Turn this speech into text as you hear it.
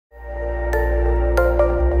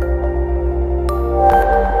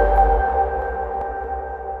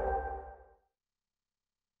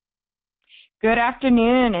Good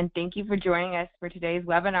afternoon, and thank you for joining us for today's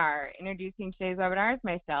webinar. Introducing today's webinar is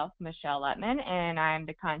myself, Michelle Lutman, and I'm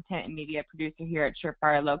the content and media producer here at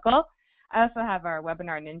Surefire Local. I also have our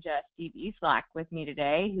webinar ninja, Steve Eastlack, with me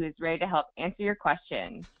today, who is ready to help answer your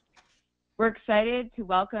questions. We're excited to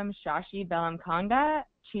welcome Shashi Bellamkonda,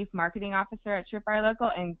 Chief Marketing Officer at Surefire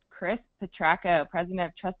Local, and Chris Petracco, President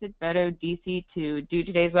of Trusted Photo DC, to do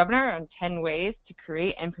today's webinar on 10 ways to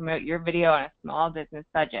create and promote your video on a small business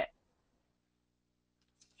budget.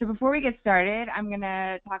 So before we get started, I'm going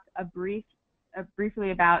to talk briefly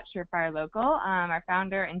about Surefire Local. Our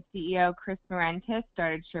founder and CEO, Chris Morentis,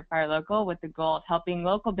 started Surefire Local with the goal of helping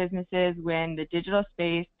local businesses win the digital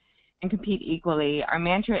space and compete equally. Our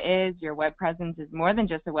mantra is, your web presence is more than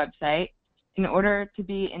just a website. In order to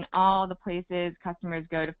be in all the places customers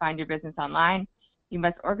go to find your business online, you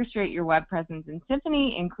must orchestrate your web presence in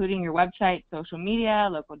Symphony, including your website, social media,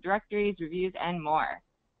 local directories, reviews, and more.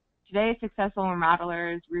 Today, successful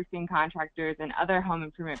remodelers, roofing contractors, and other home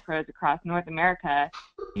improvement pros across North America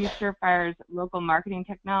use Surefire's local marketing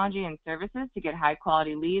technology and services to get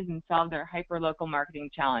high-quality leads and solve their hyper-local marketing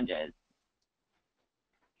challenges.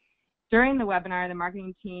 During the webinar, the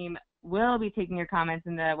marketing team will be taking your comments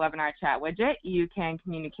in the webinar chat widget. You can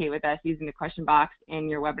communicate with us using the question box in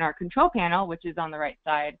your webinar control panel, which is on the right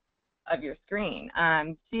side of your screen.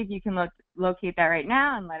 See if you can locate that right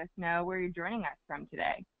now and let us know where you're joining us from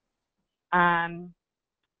today. And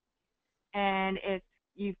if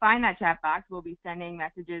you find that chat box, we'll be sending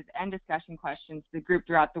messages and discussion questions to the group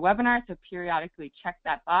throughout the webinar, so periodically check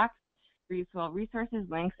that box for useful resources,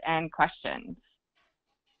 links, and questions.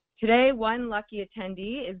 Today, one lucky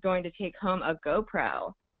attendee is going to take home a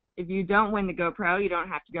GoPro. If you don't win the GoPro, you don't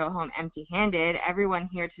have to go home empty-handed. Everyone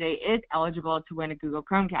here today is eligible to win a Google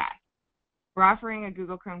Chromecast. We're offering a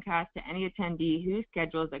Google Chromecast to any attendee who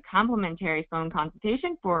schedules a complimentary phone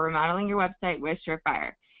consultation for remodeling your website with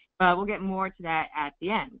Surefire. But we'll get more to that at the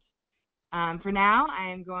end. For now, I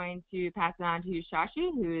am going to pass it on to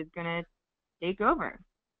Shashi, who is going to take over.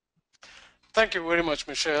 Thank you very much,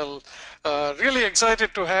 Michelle. Really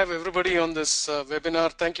excited to have everybody on this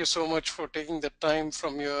webinar. Thank you so much for taking the time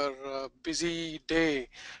from your busy day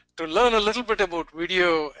to learn a little bit about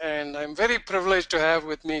video, and I'm very privileged to have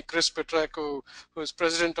with me Chris Petracco, who is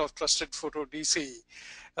President of Trusted Photo DC.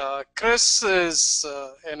 Chris is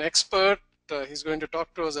an expert. He's going to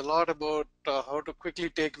talk to us a lot about how to quickly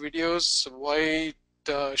take videos, why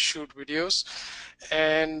shoot videos,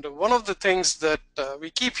 and one of the things that we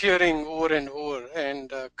keep hearing over and over,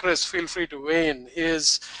 and Chris, feel free to weigh in,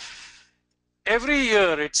 is every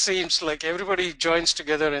year it seems like everybody joins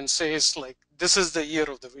together and says, like, this is the year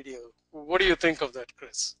of the video. What do you think of that,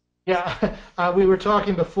 Chris? Yeah, we were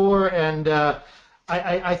talking before, and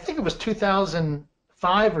I think it was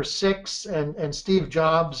 2005 or 6, and Steve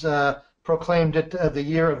Jobs proclaimed it the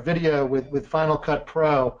year of video with Final Cut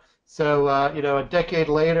Pro. So, you know, a decade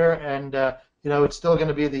later, and, you know, it's still going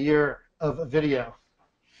to be the year of video.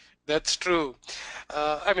 That's true.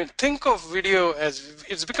 I mean, think of video as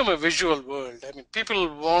it's become a visual world. I mean, people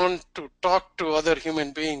want to talk to other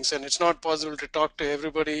human beings, and it's not possible to talk to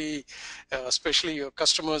everybody, especially your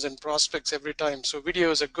customers and prospects, every time. So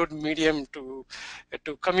video is a good medium to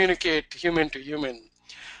communicate human to human.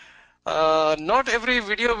 Not every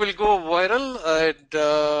video will go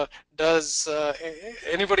viral. Does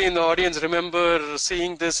anybody in the audience remember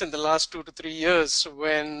seeing this in the last 2 to 3 years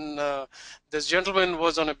when this gentleman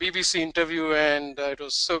was on a BBC interview, and it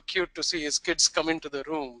was so cute to see his kids come into the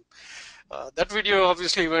room. That video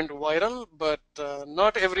obviously went viral, but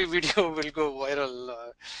not every video will go viral.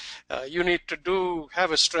 You need to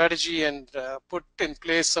have a strategy and put in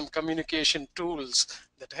place some communication tools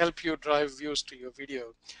that help you drive views to your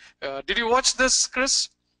video. Did you watch this, Chris?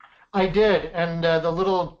 I did, and the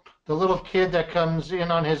little kid that comes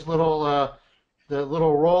in on his little the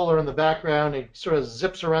little roller in the background, he sort of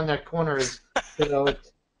zips around that corner. Is, you know,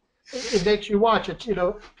 it makes you watch it. You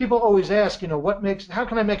know, people always ask, you know, how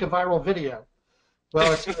can I make a viral video?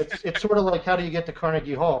 Well, it's sort of like, how do you get to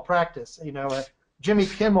Carnegie Hall? Practice. You know, Jimmy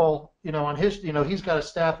Kimmel, you know, on his, you know, he's got a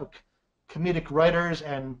staff of comedic writers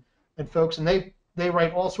and folks, and they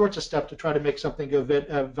write all sorts of stuff to try to make something go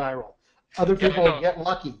viral. Other people get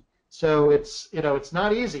lucky, so it's, you know, it's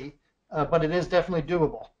not easy, but it is definitely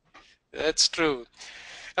doable. That's true.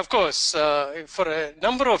 Of course, for a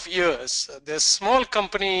number of years, there's a small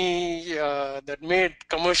company that made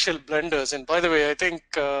commercial blenders. And by the way, I think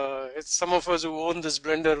some of us who own this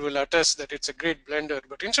blender will attest that it's a great blender.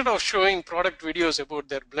 But instead of showing product videos about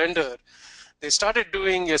their blender, they started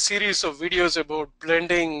doing a series of videos about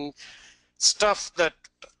blending stuff that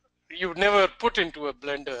you would never put into a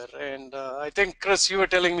blender. And I think, Chris, you were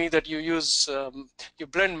telling me that you use you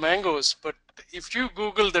blend mangoes, but if you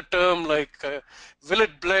Google the term like will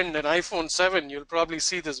it blend an iPhone 7, you'll probably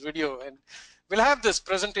see this video. And we'll have this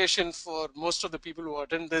presentation for most of the people who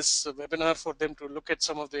attend this webinar for them to look at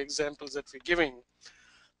some of the examples that we're giving.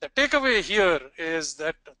 The takeaway here is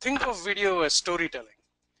that think of video as storytelling.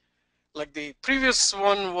 Like the previous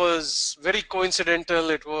one was very coincidental,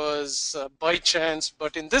 it was by chance,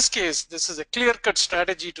 but in this case, this is a clear-cut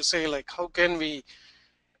strategy to say, like, how can we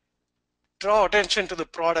draw attention to the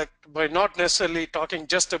product by not necessarily talking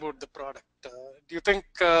just about the product. Do you think,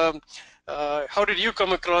 how did you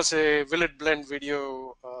come across a Will It Blend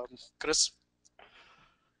video, Chris?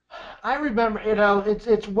 I remember,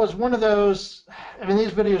 it was one of those. I mean,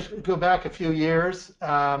 these videos go back a few years,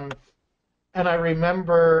 and I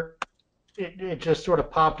remember it just sort of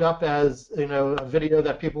popped up as a video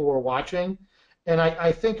that people were watching, and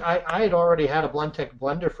I think I had already had a Blendtec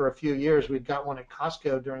blender for a few years. We'd got one at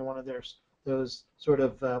Costco during one of those sort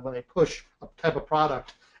of when they push a type of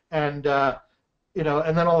product, and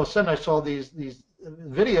and then all of a sudden I saw these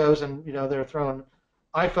videos, and they're throwing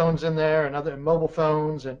iPhones in there and other mobile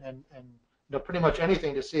phones and pretty much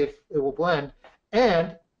anything to see if it will blend,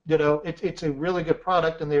 and it's a really good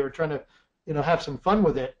product, and they were trying to have some fun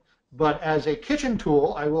with it. But as a kitchen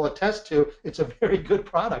tool, I will attest to it's a very good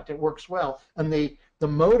product. It works well, and the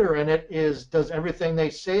motor in it does everything they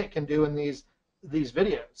say it can do in these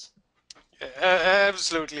videos.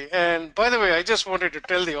 Absolutely. And by the way, I just wanted to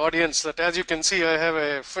tell the audience that, as you can see, I have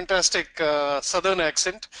a fantastic Southern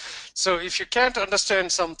accent. So if you can't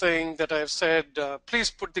understand something that I've said, please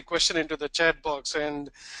put the question into the chat box. And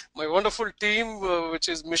my wonderful team, which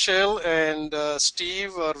is Michelle and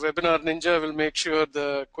Steve, our webinar ninja, will make sure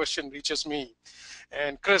the question reaches me.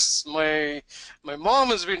 And Chris, my mom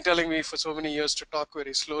has been telling me for so many years to talk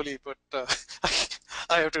very slowly, but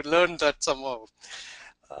I have to learn that somehow.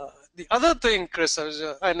 The other thing, Chris,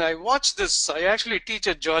 and I watched this, I actually teach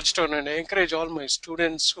at Georgetown, and I encourage all my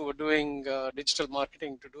students who are doing digital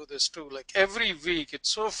marketing to do this too. Like every week,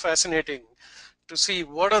 it's so fascinating to see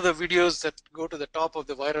what are the videos that go to the top of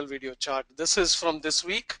the viral video chart. This is from this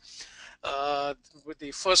week.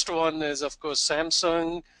 The first one is, of course,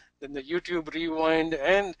 Samsung, then the YouTube Rewind,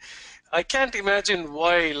 and I can't imagine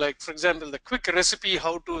why, like, for example, the quick recipe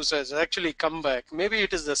how-tos has actually come back. Maybe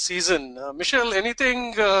it is the season. Michelle,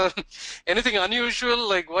 anything unusual?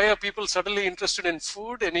 Like, why are people suddenly interested in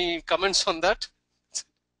food? Any comments on that?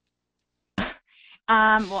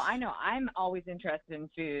 Well, I know I'm always interested in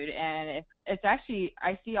food, and it's actually,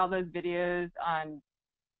 I see all those videos on,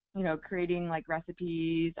 creating like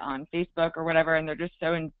recipes on Facebook or whatever, and they're just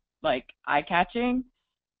so like eye-catching.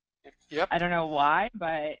 Yep. I don't know why,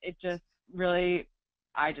 but it just really,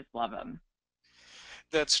 I just love them.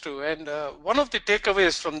 That's true. And one of the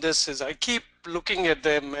takeaways from this is I keep looking at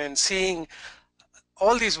them and seeing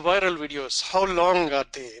all these viral videos. How long are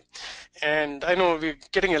they? And I know we're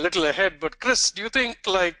getting a little ahead, but Chris, do you think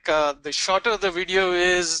like the shorter the video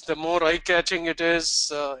is, the more eye-catching it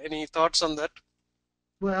is? Any thoughts on that?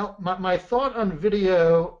 Well, my thought on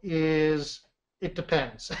video is it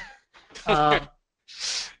depends.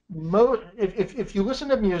 If you listen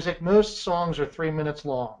to music, most songs are 3 minutes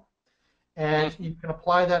long, and you can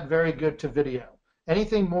apply that very good to video.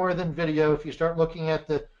 Anything more than video, if you start looking at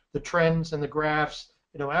the trends and the graphs,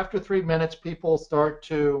 after 3 minutes, people start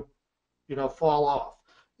to, fall off.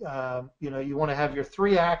 You want to have your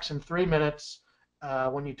 3 acts in 3 minutes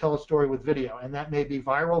when you tell a story with video, and that may be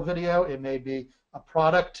viral video, it may be a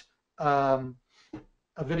product, a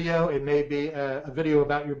video, it may be a video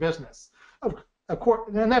about your business.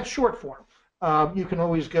 And that's short form. You can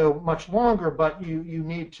always go much longer, but you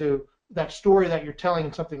need to, that story that you're telling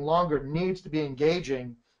in something longer needs to be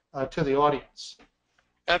engaging to the audience.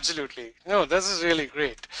 Absolutely. No, this is really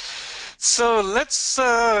great. So let's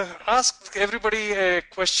ask everybody a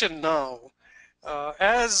question now.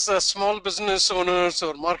 As small business owners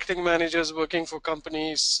or marketing managers working for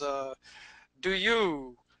companies, do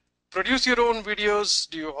you produce your own videos?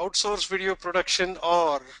 Do you outsource video production,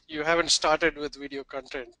 or you haven't started with video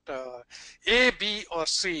content? A, B, or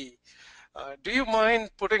C? Do you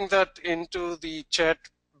mind putting that into the chat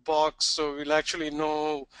box so we'll actually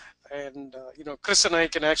know? And Chris and I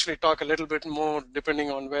can actually talk a little bit more depending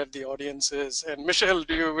on where the audience is. And Michelle,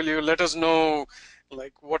 will you let us know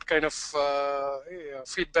like what kind of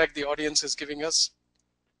feedback the audience is giving us?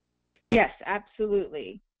 Yes,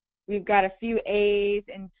 absolutely. We've got a few A's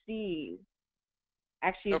and C's.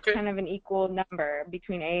 Actually, it's kind of an equal number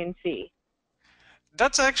between A and C.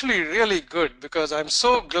 That's actually really good, because I'm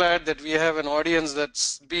so glad that we have an audience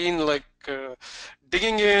that's been like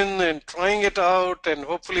digging in and trying it out, and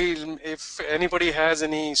hopefully if anybody has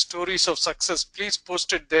any stories of success, please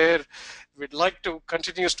post it there. We'd like to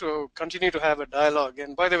continue to have a dialogue.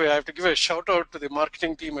 And by the way, I have to give a shout out to the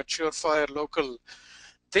marketing team at Surefire Local.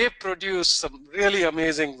 They produce some really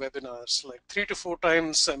amazing webinars, like 3 to 4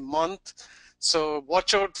 times a month. So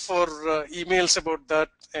watch out for emails about that.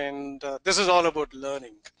 And this is all about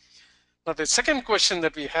learning. Now, the second question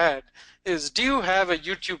that we had is, do you have a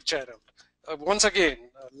YouTube channel? Once again,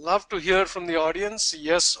 love to hear from the audience,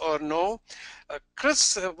 yes or no.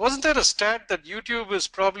 Chris, wasn't there a stat that YouTube is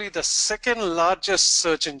probably the second largest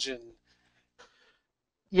search engine?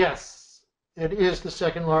 Yes, it is the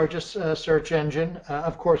second largest search engine.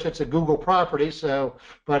 Of course, it's a Google property,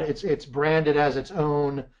 but it's branded as its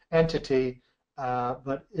own entity.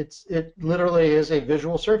 But it literally is a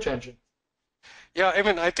visual search engine. Yeah, I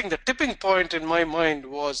mean, I think the tipping point in my mind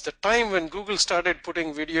was the time when Google started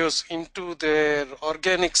putting videos into their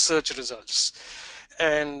organic search results.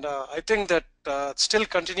 And I think that still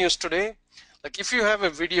continues today. Like if you have a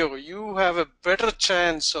video, you have a better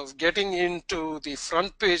chance of getting into the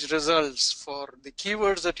front page results for the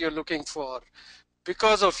keywords that you're looking for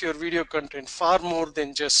because of your video content far more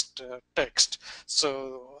than just text.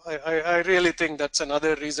 So I really think that's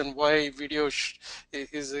another reason why video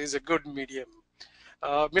is a good medium.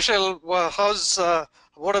 Michelle, what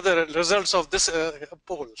are the results of this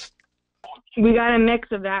poll? We got a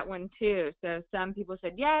mix of that one too. So some people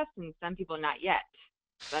said yes, and some people not yet.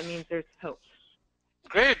 So that means there's hope.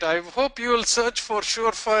 Great. I hope you will search for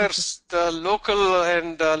Surefire's Local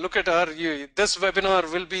and look at this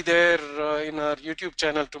webinar will be there in our YouTube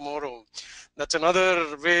channel tomorrow. That's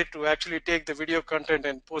another way to actually take the video content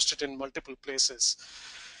and post it in multiple places.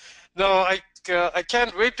 Now, I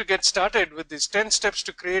can't wait to get started with these 10 steps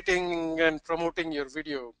to creating and promoting your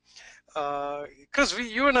video. Chris,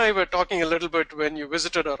 you and I were talking a little bit when you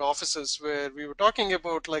visited our offices, where we were talking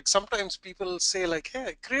about, like, sometimes people say like, hey,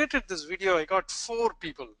 I created this video, I got 4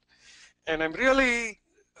 people. And I'm really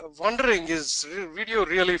wondering, is video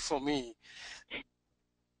really for me?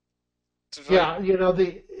 Yeah, you know,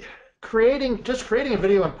 just creating a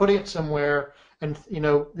video and putting it somewhere, and you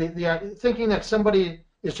know, thinking that somebody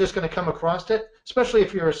is just going to come across it, especially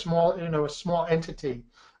if you're a small entity,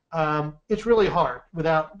 it's really hard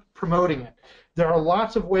without promoting it. There are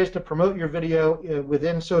lots of ways to promote your video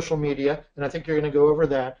within social media, and I think you're going to go over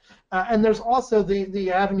that. And there's also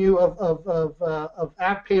the avenue of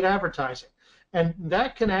paid advertising, and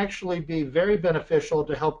that can actually be very beneficial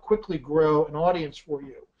to help quickly grow an audience for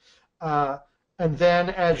you. And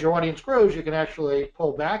then as your audience grows, you can actually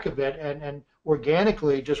pull back a bit and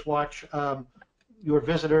organically just watch your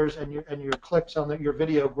visitors and your clicks on your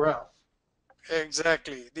video grow.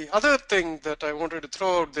 Exactly. The other thing that I wanted to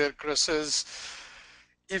throw out there, Chris, is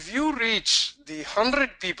if you reach the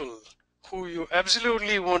 100 people who you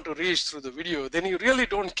absolutely want to reach through the video, then you really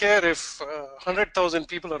don't care if 100,000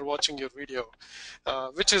 people are watching your video,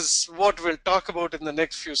 which is what we'll talk about in the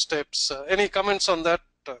next few steps. Any comments on that?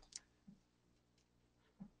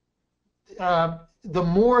 The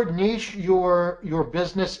more niche your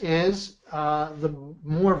business is, the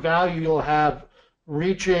more value you'll have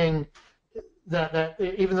reaching that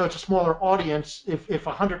even though it's a smaller audience. If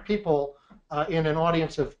 100 people in an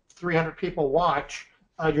audience of 300 people watch,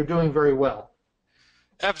 you're doing very well.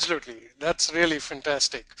 Absolutely. That's really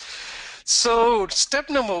fantastic. So step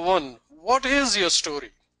number 1, what is your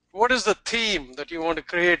story? What is the theme that you want to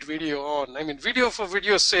create video on? I mean, video for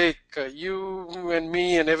video's sake, you and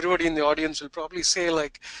me and everybody in the audience will probably say,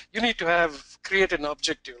 like, you need to create an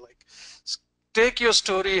objective. Like, take your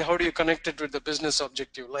story, how do you connect it with the business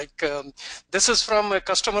objective? Like, this is from a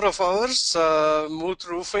customer of ours, Muth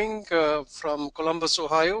Roofing from Columbus,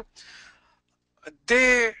 Ohio.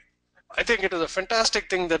 I think it is a fantastic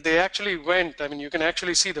thing that they actually went. I mean, you can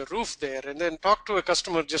actually see the roof there, and then talk to a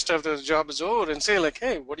customer just after the job is over and say, like,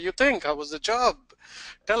 hey, what do you think? How was the job?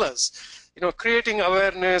 Tell us. You know, creating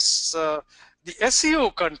awareness, the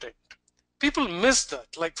SEO content. People miss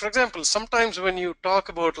that. Like, for example, sometimes when you talk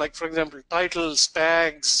about, like, for example, titles,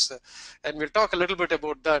 tags, and we'll talk a little bit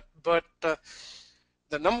about that, but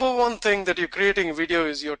the number one thing that you're creating a video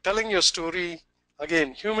is you're telling your story,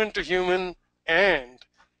 again, human to human, and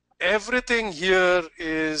everything here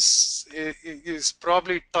is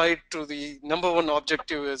probably tied to the number one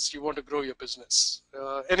objective is you want to grow your business.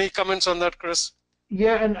 Any comments on that, Chris?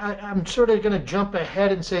 Yeah, and I'm sort of going to jump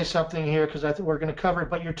ahead and say something here because I think we're going to cover it.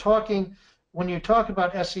 But when you talk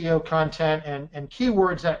about SEO content and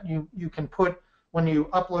keywords that you can put when you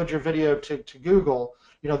upload your video to Google,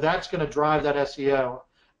 you know, that's going to drive that SEO.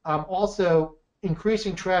 Also,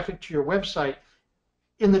 increasing traffic to your website.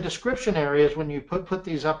 in the description areas when you put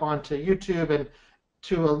these up onto YouTube and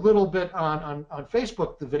to a little bit on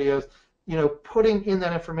Facebook, the videos, putting in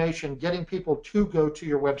that information, getting people to go to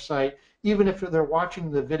your website, even if they're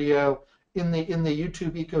watching the video in the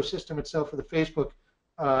YouTube ecosystem itself or the Facebook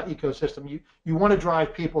ecosystem. You want to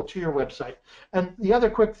drive people to your website. And the other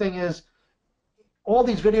quick thing is, all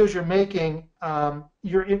these videos you're making,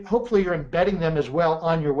 hopefully you're embedding them as well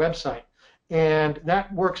on your website. And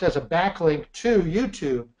that works as a backlink to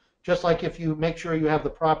YouTube, just like if you make sure you have the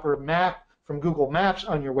proper map from Google Maps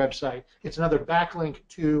on your website. It's another backlink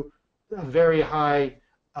to a very high,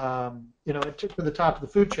 to the top of the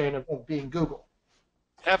food chain of being Google.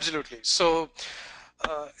 Absolutely. So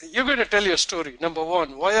you're going to tell your story. Number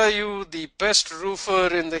one, why are you the best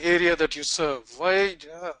roofer in the area that you serve?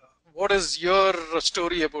 What is your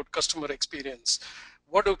story about customer experience?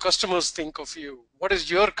 What do customers think of you? What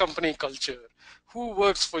is your company culture? Who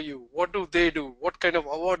works for you? What do they do? What kind of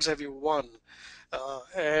awards have you won?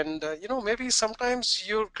 Maybe sometimes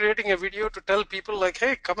you're creating a video to tell people like,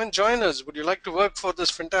 hey, come and join us. Would you like to work for this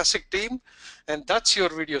fantastic team? And that's your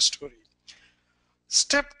video story.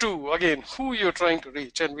 Step two, again, who you're trying to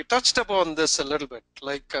reach. And we touched upon this a little bit.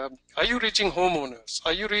 Like, are you reaching homeowners?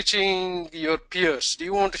 Are you reaching your peers? Do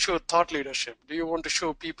you want to show thought leadership? Do you want to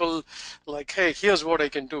show people like, hey, here's what I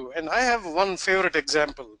can do? And I have one favorite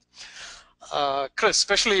example. Chris,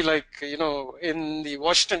 especially like, in the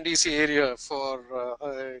Washington, D.C. area for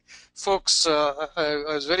folks, I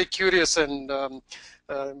was very curious, and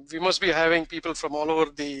we must be having people from all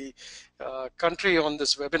over the country on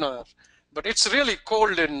this webinar. But it's really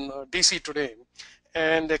cold in DC today.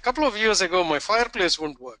 And a couple of years ago, my fireplace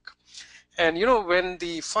wouldn't work. And when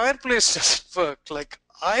the fireplace doesn't work, like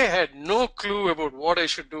I had no clue about what I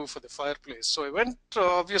should do for the fireplace. So I went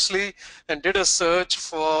obviously and did a search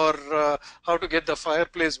for how to get the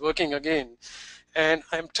fireplace working again. And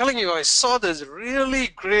I'm telling you, I saw this really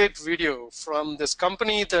great video from this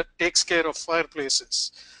company that takes care of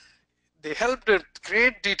fireplaces. They helped in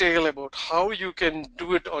great detail about how you can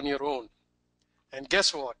do it on your own. And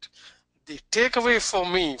guess what? The takeaway for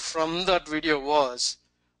me from that video was,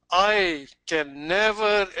 I can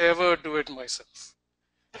never ever do it myself.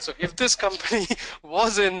 So if this company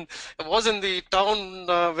was in the town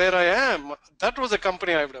where I am, that was a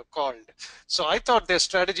company I would have called. So I thought their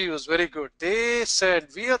strategy was very good. They said,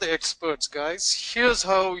 we are the experts, guys. Here's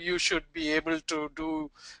how you should be able to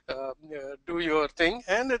do your thing.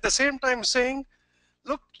 And at the same time saying,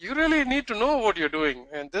 look, you really need to know what you're doing.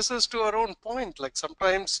 And this is to our own point. Like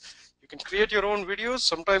sometimes you can create your own videos.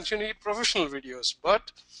 Sometimes you need professional videos.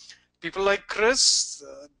 But people like Chris,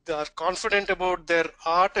 they are confident about their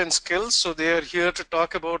art and skills. So they are here to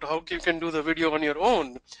talk about how you can do the video on your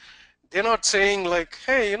own. They're not saying like,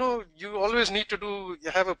 hey, you always need to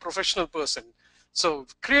have a professional person. So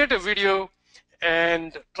create a video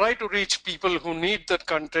and try to reach people who need that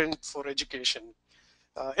content for education.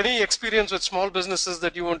 Any experience with small businesses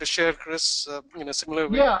that you want to share, Chris, in a similar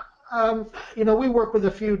way? Yeah, we work with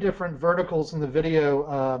a few different verticals in the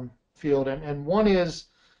video field, and one is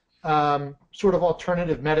sort of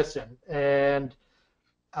alternative medicine, and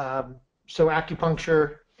so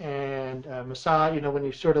acupuncture and massage, when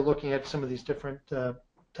you're sort of looking at some of these different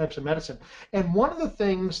types of medicine. And one of the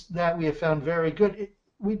things that we have found very good,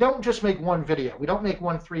 we don't just make one video. We don't make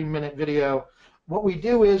one 3-minute video. What we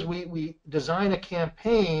do is we design a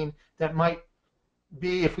campaign that might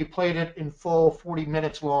be, if we played it in full, 40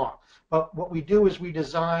 minutes long. But what we do is we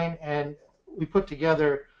design and we put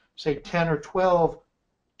together, say, 10 or 12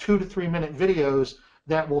 2 to 3 minute videos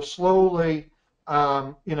that will slowly,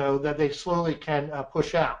 that they slowly can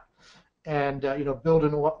push out and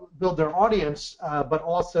build their audience, but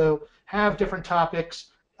also have different topics.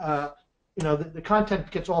 The content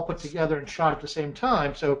gets all put together and shot at the same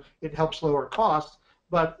time, so it helps lower costs.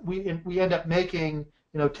 But we end up making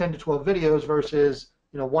 10 to 12 videos versus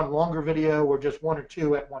one longer video or just 1 or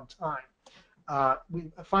 2 at one time.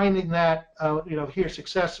 We finding that here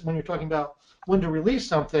success when you're talking about when to release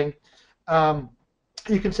something.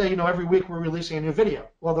 You can say every week we're releasing a new video.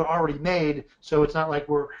 Well, they're already made, so it's not like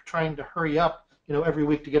we're trying to hurry up every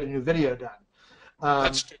week to get a new video done.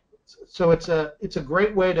 That's true. So it's a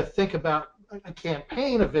great way to think about a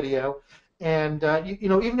campaign of video, and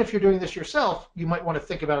even if you're doing this yourself, you might want to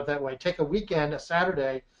think about it that way. Take a weekend, a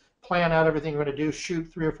Saturday, plan out everything you're going to do,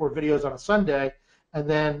 shoot 3 or 4 videos on a Sunday, and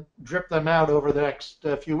then drip them out over the next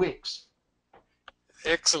few weeks.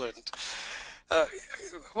 Excellent.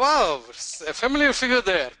 Wow, a familiar figure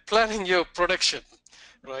there, planning your production.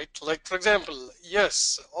 Right, like for example,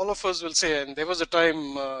 yes, all of us will say, and there was a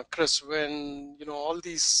time, Chris, when all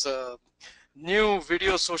these new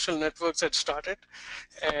video social networks had started,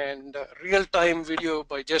 and real-time video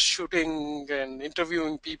by just shooting and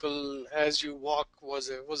interviewing people as you walk was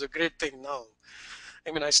a great thing now.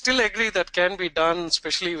 I mean, I still agree that can be done,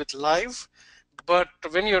 especially with live. But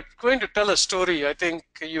when you're going to tell a story, I think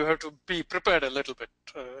you have to be prepared a little bit,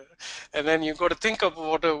 and then you got to think of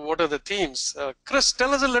what are the themes. Chris,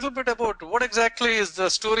 tell us a little bit about what exactly is the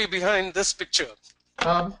story behind this picture.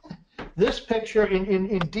 This picture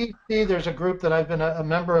in DC, there's a group that I've been a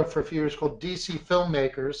member of for a few years called DC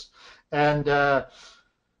Filmmakers, and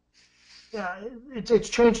yeah, it's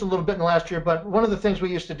changed a little bit in the last year. But one of the things we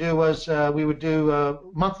used to do was we would do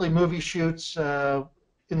monthly movie shoots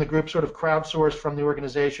in the group, sort of crowdsourced from the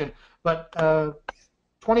organization. But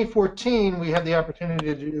 2014, we had the opportunity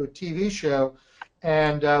to do a TV show,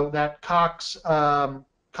 and that Cox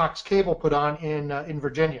Cable put on in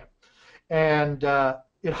Virginia, and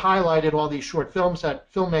it highlighted all these short films that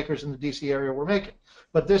filmmakers in the DC area were making.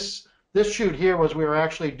 But this shoot here was we were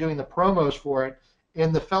actually doing the promos for it.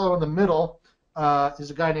 And the fellow in the middle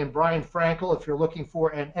is a guy named Brian Frankel. If you're looking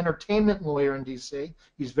for an entertainment lawyer in DC,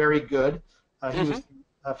 he's very good. He was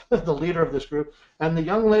the leader of this group. And the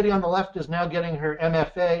young lady on the left is now getting her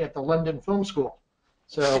MFA at the London Film School.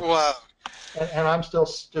 So, wow. And I'm still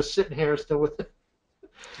just sitting here still with it.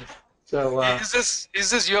 So is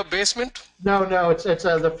this your basement? No, it's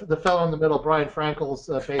the fellow in the middle, Brian Frankel's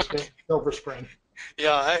basement, Silver Spring.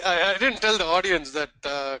 Yeah, I didn't tell the audience that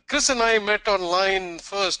Chris and I met online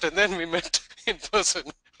first, and then we met in person,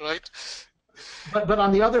 right? But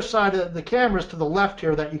on the other side of the cameras to the left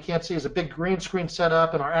here that you can't see is a big green screen set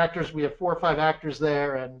up, and our actors, we have 4 or 5 actors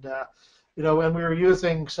there, and you know, and we were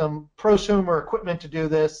using some prosumer equipment to do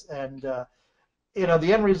this, and you know,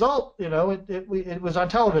 the end result, you know, it was on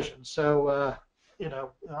television, so you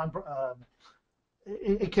know,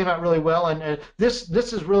 it came out really well, and this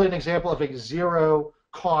is really an example of a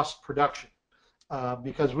zero-cost production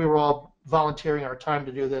because we were all volunteering our time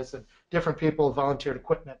to do this, and different people volunteered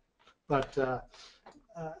equipment. But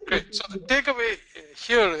great. So the takeaway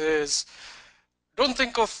here is, don't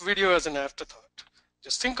think of video as an afterthought.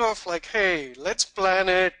 Just think of like, hey, let's plan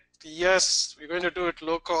it. Yes, we're going to do it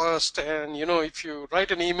low cost, and you know, if you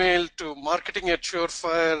write an email to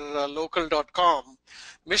marketing@surefirelocal.com,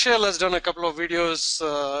 Michelle has done a couple of videos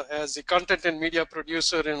as the content and media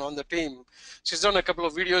producer and on the team. She's done a couple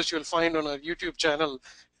of videos you'll find on our YouTube channel,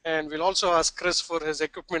 and we'll also ask Chris for his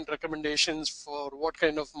equipment recommendations for what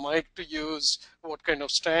kind of mic to use, what kind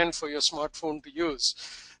of stand for your smartphone to use.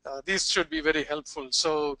 These should be very helpful.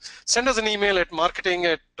 So send us an email at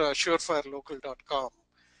marketing@surefirelocal.com.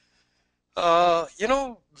 You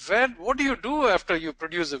know, what do you do after you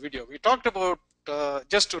produce a video? We talked about,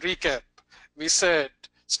 just to recap, we said,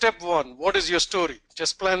 step 1, what is your story?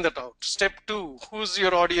 Just plan that out. Step 2, who's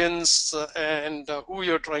your audience and who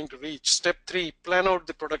you're trying to reach. Step 3, plan out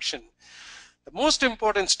the production. The most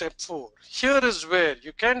important step 4, here is where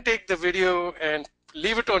you can take the video and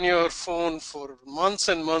leave it on your phone for months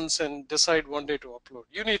and months and decide one day to upload.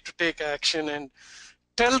 You need to take action and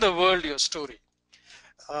tell the world your story.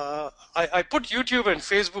 I put YouTube and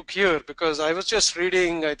Facebook here because I was just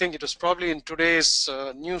reading, I think it was probably in today's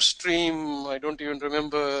news stream, I don't even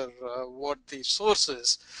remember what the source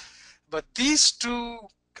is, but these two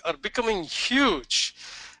are becoming huge.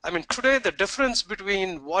 I mean, today the difference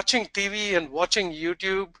between watching TV and watching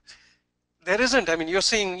YouTube, there isn't. I mean, you're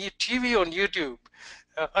seeing TV on YouTube.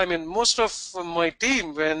 I mean, most of my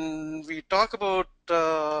team, when we talk about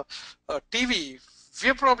TV,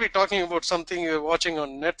 we're probably talking about something you're watching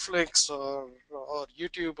on Netflix or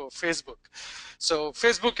YouTube or Facebook. So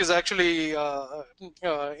Facebook is actually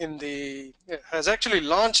has actually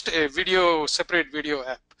launched a separate video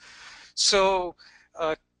app. So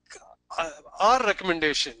our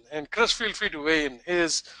recommendation, and Chris, feel free to weigh in,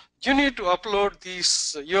 is you need to upload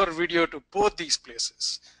your video to both these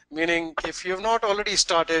places. Meaning, if you have not already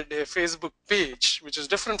started a Facebook page, which is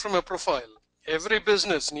different from a profile, every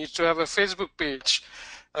business needs to have a Facebook page.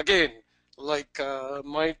 Again, like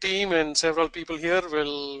my team and several people here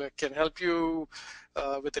can help you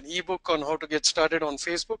with an ebook on how to get started on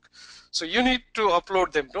Facebook. So you need to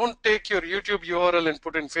upload them. Don't take your YouTube URL and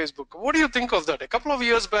put in Facebook. What do you think of that? A couple of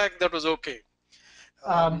years back, that was okay.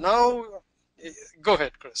 Now, go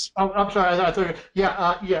ahead, Chris. Oh, I'm sorry. I thought.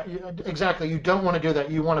 Yeah, exactly. You don't want to do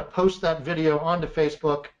that. You want to post that video onto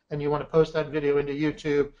Facebook, and you want to post that video into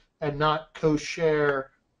YouTube, and not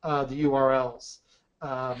co-share the URLs.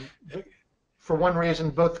 For one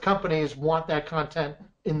reason, both companies want that content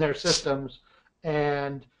in their systems,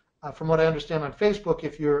 and from what I understand on Facebook,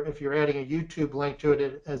 if you're adding a YouTube link to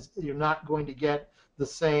it, you're not going to get the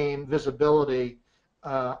same visibility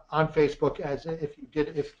on Facebook as if you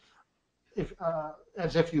did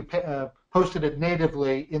as if you posted it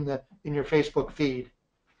natively in your Facebook feed.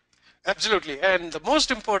 Absolutely. And the most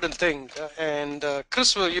important thing, and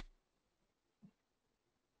Chris, will you?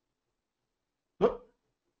 Oh,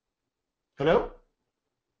 hello?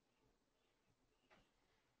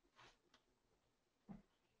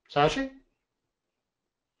 Sashi?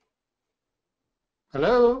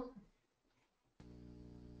 Hello?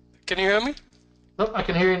 Can you hear me? Oh, I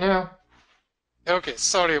can hear you now. Okay,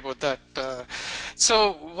 sorry about that.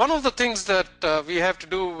 So one of the things that we have to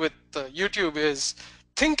do with YouTube is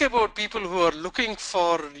think about people who are looking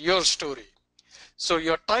for your story. So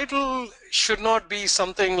your title should not be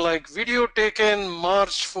something like video taken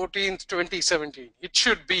March 14th, 2017. It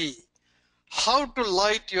should be how to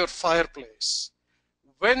light your fireplace,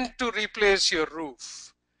 when to replace your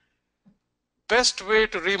roof, best way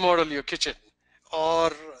to remodel your kitchen,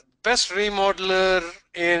 or best remodeler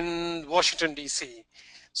in Washington, D.C.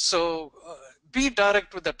 So be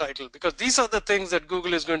direct with the title, because these are the things that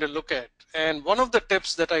Google is going to look at. And one of the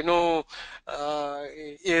tips that I know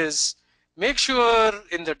is make sure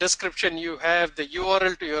in the description you have the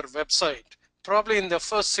URL to your website, probably in the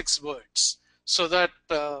first 6 words, so that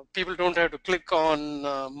people don't have to click on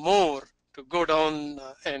more to go down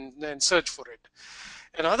and search for it.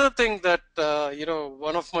 Another thing that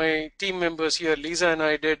one of my team members here, Lisa, and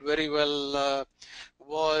I did very well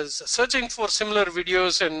was searching for similar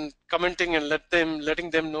videos and commenting and letting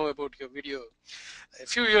them know about your video. A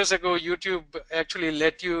few years ago, YouTube actually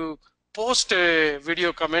let you post a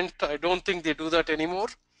video comment. I don't think they do that anymore.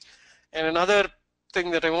 And another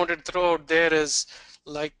thing that I wanted to throw out there is,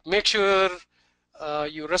 like, make sure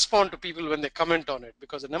you respond to people when they comment on it,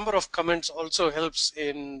 because the number of comments also helps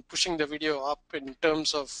in pushing the video up in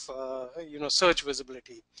terms of search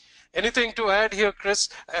visibility. Anything to add here, Chris?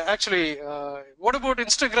 Actually, what about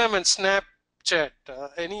Instagram and Snapchat?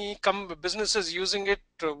 Any businesses using it?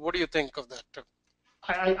 What do you think of that?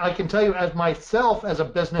 I can tell you, as myself, as a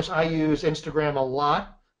business, I use Instagram a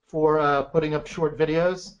lot for putting up short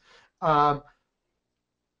videos.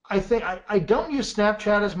 I think I don't use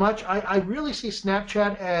Snapchat as much. I really see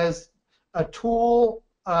Snapchat as a tool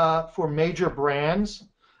for major brands.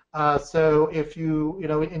 So if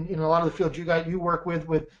in a lot of the fields you work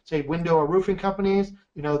with say window or roofing companies,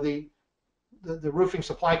 the roofing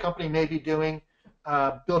supply company may be building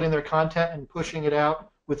their content and pushing it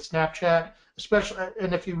out with Snapchat. Especially,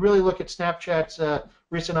 and if you really look at Snapchat's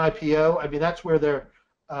recent IPO, I mean that's where their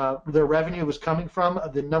revenue was coming from,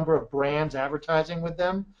 the number of brands advertising with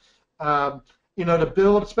them. To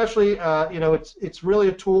build, especially, it's really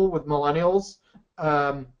a tool with millennials.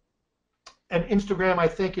 And Instagram, I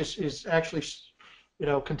think, is actually,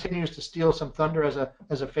 continues to steal some thunder as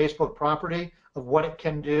a Facebook property of what it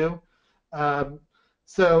can do.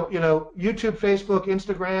 So, YouTube, Facebook,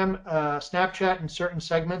 Instagram, Snapchat in certain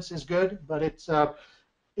segments is good, but it's,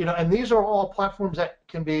 and these are all platforms that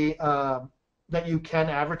can be, that you can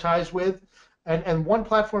advertise with. And one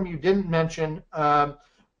platform you didn't mention,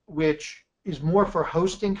 which is more for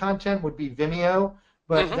hosting content, would be Vimeo,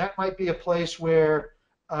 but that might be a place where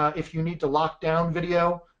if you need to lock down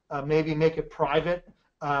video, maybe make it private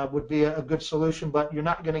would be a good solution, but you're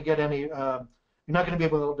not going to get any, you're not going to be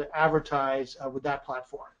able to advertise with that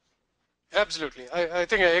platform. Absolutely. I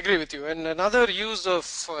think I agree with you. And another use of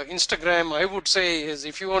Instagram, I would say, is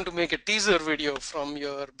if you want to make a teaser video from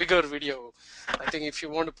your bigger video. I think if you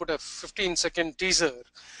want to put a 15-second teaser,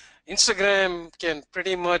 Instagram can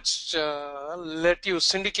pretty much let you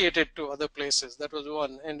syndicate it to other places. That was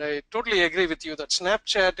one. And I totally agree with you that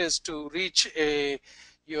Snapchat is to reach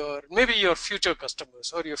maybe your future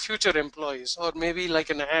customers or your future employees, or maybe like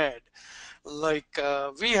an ad. Like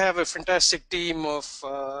we have a fantastic team of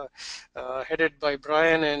headed by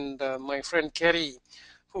Brian and my friend Kerry,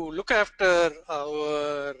 who look after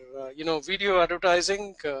our video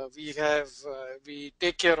advertising. We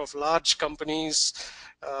take care of large companies,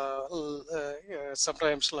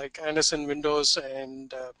 sometimes like Anderson Windows,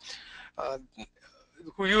 and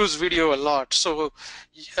who use video a lot. So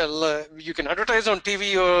you can advertise on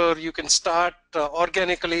TV, or you can start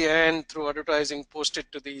organically and through advertising post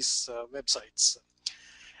it to these websites.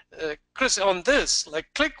 Chris, on this, like,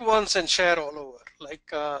 click once and share all over.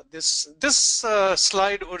 Like this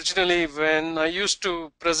slide originally, when I used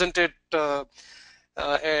to present it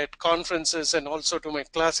at conferences and also to my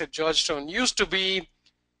class at Georgetown, used to be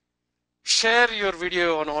share your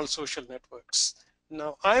video on all social networks.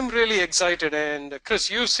 Now, I'm really excited, and Chris,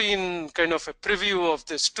 you've seen kind of a preview of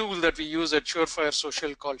this tool that we use at Surefire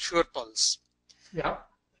Social called SurePulse. Yeah.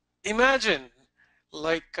 Imagine,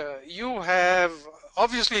 like, you have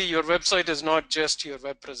obviously your website is not just your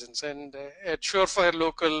web presence, and at Surefire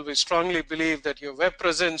Local we strongly believe that your web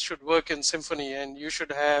presence should work in symphony, and you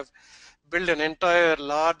should have build an entire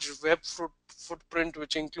large web footprint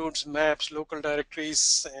which includes maps, local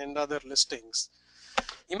directories, and other listings.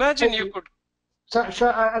 Imagine you could. So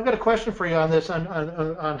I've got a question for you on this,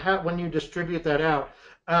 on how, when you distribute that out,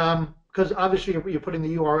 because obviously you're putting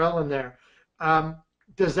the URL in there.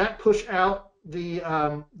 Does that push out the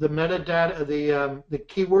metadata, the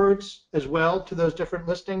keywords as well to those different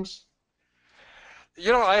listings?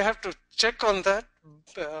 You know, I have to check on that,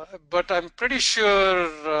 but I'm pretty sure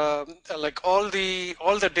like all the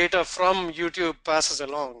data from YouTube passes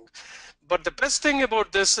along. But the best thing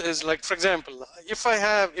about this is, like, for example, if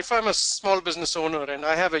I'm a small business owner and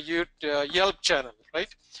I have a Yelp channel,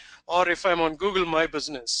 right? Or if I'm on Google My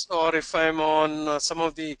Business, or if I'm on some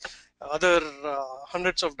of the other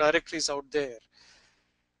hundreds of directories out there.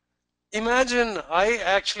 Imagine I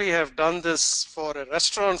actually have done this for a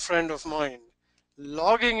restaurant friend of mine,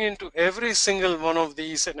 logging into every single one of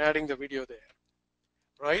these and adding the video there.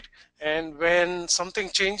 Right? And when something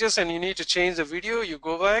changes and you need to change the video, you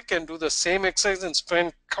go back and do the same exercise and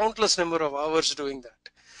spend countless number of hours doing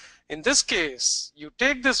that. In this case, you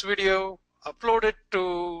take this video, upload it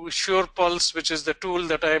to SurePulse, which is the tool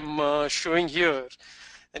that I'm showing here,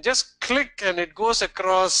 and just click and it goes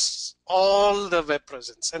across all the web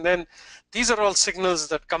presence. And then these are all signals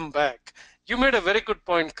that come back. You made a very good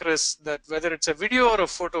point, Chris, that whether it's a video or a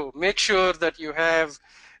photo, make sure that you have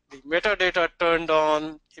the metadata turned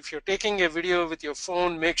on. If you're taking a video with your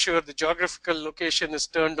phone, make sure the geographical location is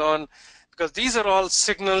turned on, because these are all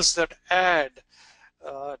signals that add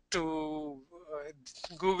to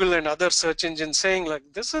Google and other search engines saying, like,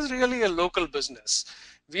 this is really a local business.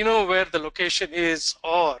 We know where the location is,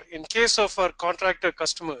 or in case of our contractor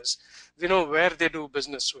customers, we know where they do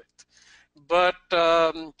business with. But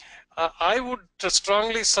I would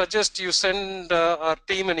strongly suggest you send our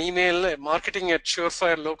team an email at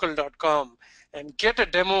marketing@surefirelocal.com and get a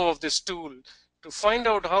demo of this tool to find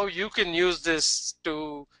out how you can use this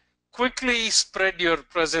to quickly spread your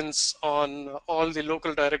presence on all the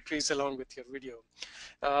local directories along with your video.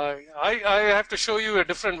 I have to show you a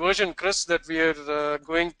different version, Chris, that we are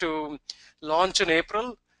going to launch in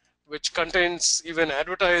April, which contains even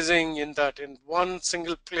advertising in one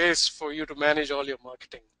single place for you to manage all your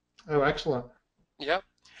marketing. Oh, excellent. Yeah.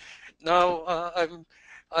 Now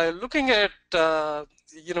I'm looking at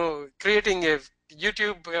creating a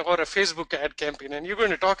YouTube or a Facebook ad campaign, and you're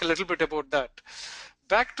going to talk a little bit about that.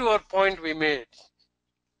 Back to our point we made.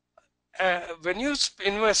 When you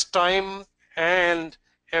invest time and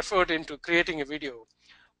effort into creating a video,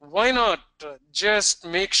 why not just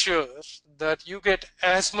make sure that you get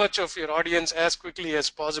as much of your audience as quickly as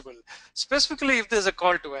possible, specifically if there's a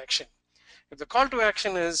call to action. If the call to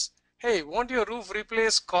action is, hey, want your roof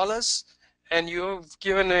replaced, call us, and you've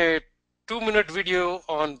given a 2-minute video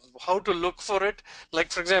on how to look for it.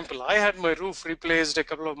 Like, for example, I had my roof replaced a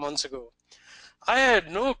couple of months ago. I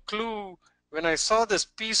had no clue when I saw this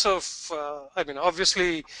piece of,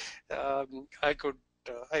 obviously I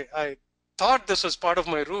thought this was part of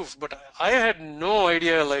my roof, but I had no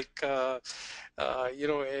idea, like, a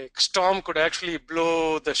storm could actually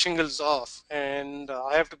blow the shingles off, and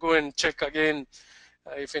I have to go and check again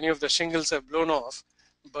if any of the shingles have blown off.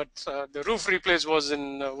 But the roof replace was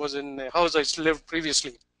in a house I lived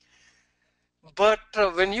previously. But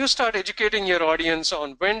when you start educating your audience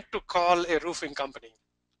on when to call a roofing company,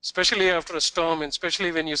 especially after a storm, and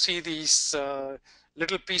especially when you see these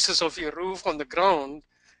little pieces of your roof on the ground,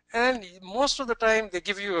 and most of the time they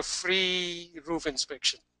give you a free roof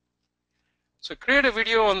inspection. So create a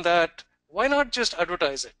video on that. Why not just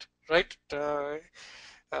advertise it, right?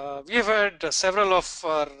 We have had several of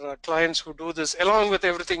our clients who do this along with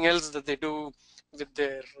everything else that they do with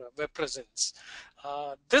their web presence.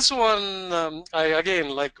 This one,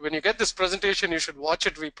 like when you get this presentation, you should watch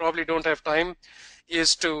it. We probably don't have time.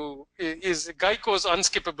 Is Geico's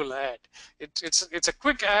unskippable ad. It's a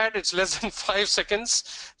quick ad. It's less than 5 seconds.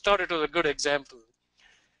 Thought it was a good example.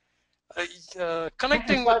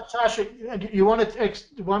 Connecting. Sasha, you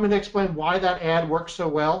want me to explain why that ad works so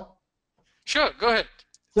well? Sure, go ahead.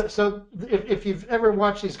 So if you've ever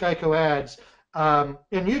watched these Geico ads,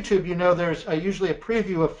 in YouTube, there's usually a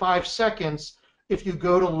preview of 5 seconds if you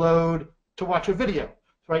go to load to watch a video,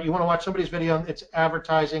 right? You want to watch somebody's video, it's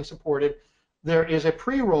advertising supported. There is a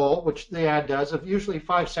pre-roll, which the ad does, of usually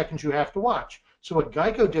 5 seconds you have to watch. So what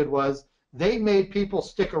Geico did was they made people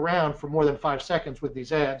stick around for more than 5 seconds with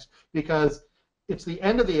these ads, because it's the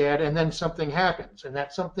end of the ad and then something happens, and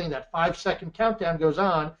that 5-second countdown goes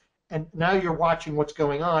on, and now you're watching what's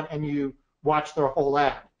going on, and you watch their whole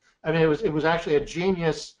ad. I mean, it was actually a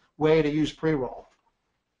genius way to use pre-roll.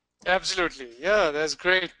 Absolutely. Yeah, that's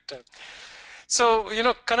great. So,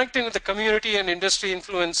 connecting with the community and industry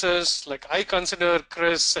influencers, like I consider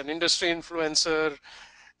Chris an industry influencer.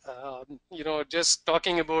 Just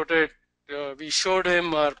talking about it, we showed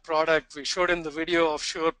him our product, we showed him the video of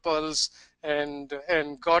SurePulse, and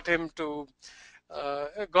got him to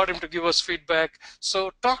give us feedback.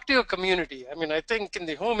 So talk to your community. I mean, I think in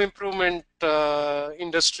the home improvement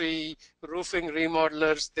industry, roofing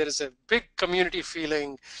remodelers, there is a big community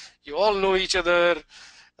feeling. You all know each other.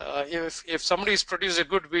 If somebody's produced a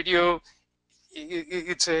good video,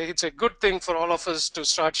 it's a good thing for all of us to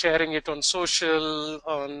start sharing it on social,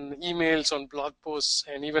 on emails, on blog posts,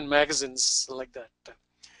 and even magazines like that.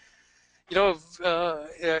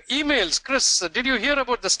 Emails. Chris, did you hear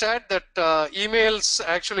about the stat that emails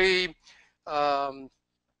actually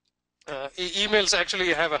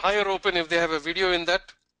have a higher open if they have a video in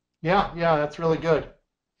that? Yeah, that's really good.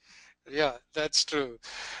 Yeah, that's true.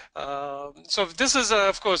 So this is,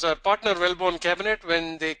 of course, our partner Wellborn Cabinet.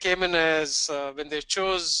 When they came in when they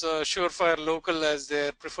chose Surefire Local as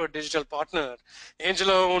their preferred digital partner,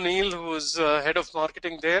 Angela O'Neill, who's head of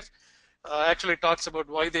marketing there, actually talks about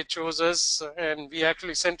why they chose us, and we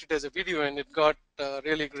actually sent it as a video, and it got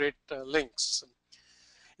really great links.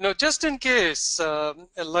 Just in case,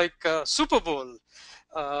 like Super Bowl,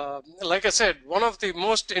 like I said, one of the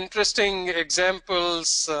most interesting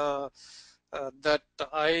examples that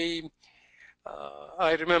I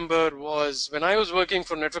remember was when I was working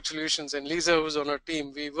for Network Solutions and Lisa was on our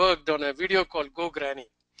team. We worked on a video called Go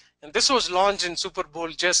Granny, and this was launched in Super Bowl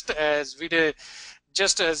just as a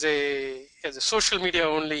social media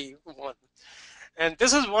only one. And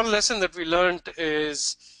this is one lesson that we learned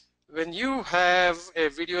is when you have a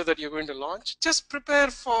video that you're going to launch, just prepare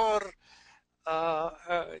for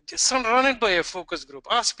just run it by a focus group.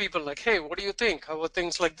 Ask people like, hey, what do you think? How are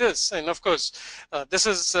things like this? And of course, this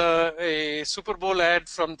is a Super Bowl ad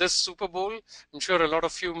from this Super Bowl. I'm sure a lot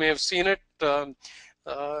of you may have seen it.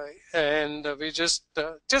 And we just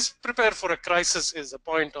prepare for a crisis is the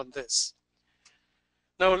point on this.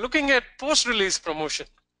 Now, looking at post-release promotion.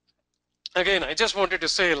 Again, I just wanted to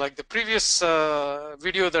say, like the previous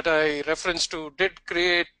video that I referenced to did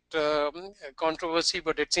create a controversy,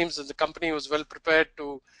 but it seems that the company was well prepared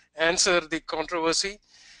to answer the controversy.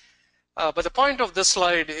 But the point of this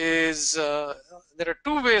slide is there are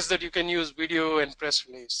two ways that you can use video and press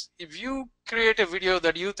release. If you create a video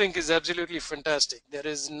that you think is absolutely fantastic, there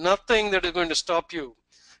is nothing that is going to stop you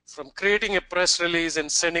from creating a press release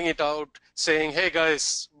and sending it out saying, hey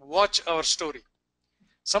guys, watch our story.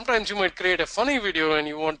 Sometimes you might create a funny video and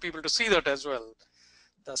you want people to see that as well.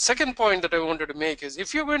 The second point that I wanted to make is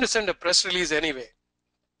if you're going to send a press release anyway,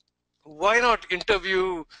 why not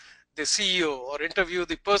interview the CEO or interview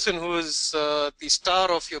the person who is the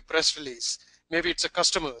star of your press release? Maybe it's a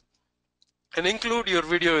customer, and include your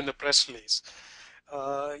video in the press release.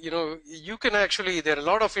 You can actually, there are a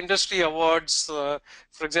lot of industry awards.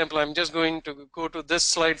 For example, I'm just going to go to this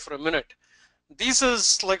slide for a minute. This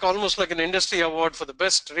is like almost like an industry award for the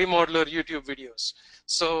best remodeler YouTube videos.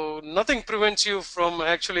 So nothing prevents you from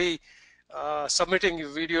actually submitting your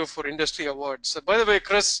video for industry awards. By the way,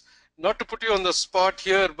 Chris, not to put you on the spot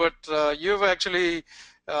here, but you've actually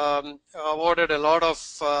awarded a lot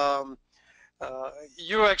of,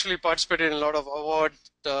 you actually participated in a lot of award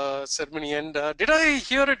ceremony. And did I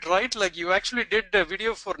hear it right? Like you actually did a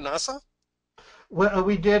video for NASA? Well,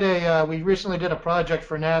 we recently did a project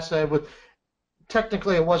for NASA.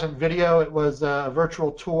 Technically, it wasn't video. It was a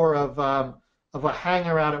virtual tour of a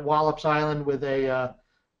hangar out at Wallops Island with a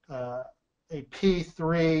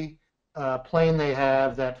P-3 plane they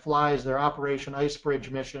have that flies their Operation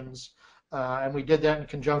Icebridge missions. And we did that in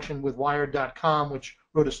conjunction with Wired.com, which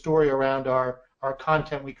wrote a story around our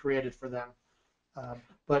content we created for them.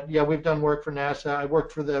 But yeah, we've done work for NASA. I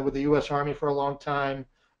worked with the U.S. Army for a long time.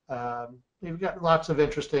 We've got lots of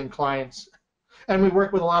interesting clients. And we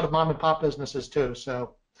work with a lot of mom and pop businesses too,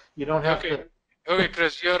 so you don't have to. Okay,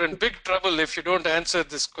 Chris, you're in big trouble if you don't answer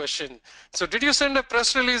this question. So did you send a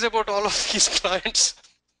press release about all of these clients?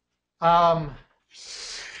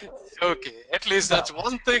 Okay, at least that's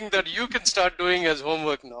one thing that you can start doing as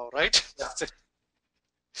homework now, right? Yeah.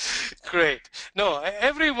 Great. No,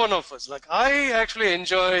 every one of us, like I actually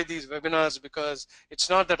enjoy these webinars because it's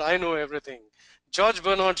not that I know everything. George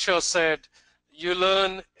Bernard Shaw said, you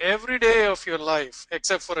learn every day of your life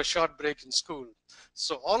except for a short break in school.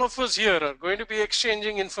 So all of us here are going to be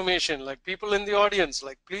exchanging information, like people in the audience,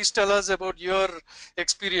 like please tell us about your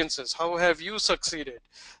experiences. How have you succeeded?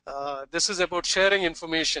 This is about sharing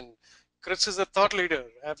information. Chris is a thought leader,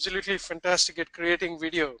 absolutely fantastic at creating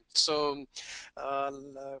video. So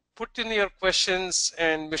put in your questions,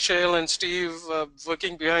 and Michelle and Steve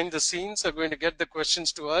working behind the scenes are going to get the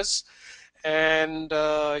questions to us, and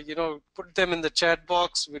put them in the chat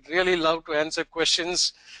box. We'd really love to answer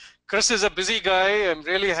questions. Chris is a busy guy. I'm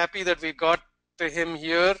really happy that we got to him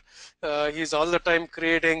here. He's all the time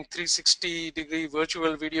creating 360-degree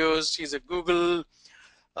virtual videos. He's a Google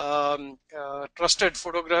trusted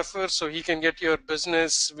photographer, so he can get your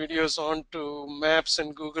business videos onto Maps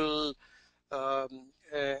and Google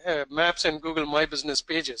Maps and Google My Business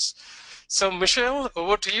pages. So Michelle,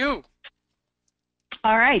 over to you.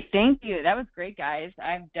 All right, thank you. That was great, guys.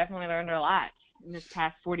 I've definitely learned a lot in this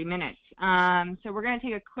past 40 minutes. So we're going to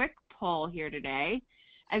take a quick poll here today.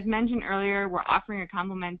 As mentioned earlier, we're offering a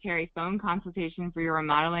complimentary phone consultation for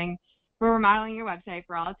remodeling your website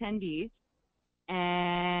for all attendees.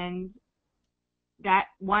 And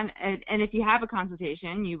if you have a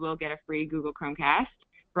consultation, you will get a free Google Chromecast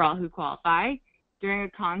for all who qualify. During a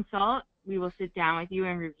consult, we will sit down with you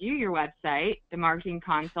and review your website. The marketing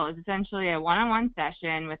consult is essentially a one-on-one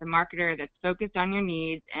session with a marketer that's focused on your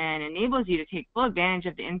needs and enables you to take full advantage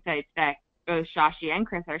of the insights that both Shashi and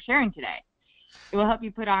Chris are sharing today. It will help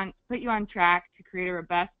you put you on track to create a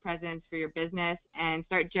robust presence for your business and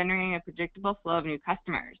start generating a predictable flow of new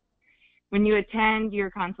customers. When you attend your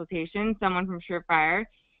consultation, someone from Surefire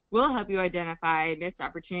will help you identify missed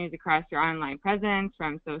opportunities across your online presence,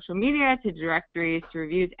 from social media to directories to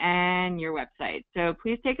reviews and your website. So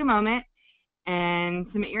please take a moment and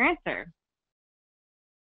submit your answer.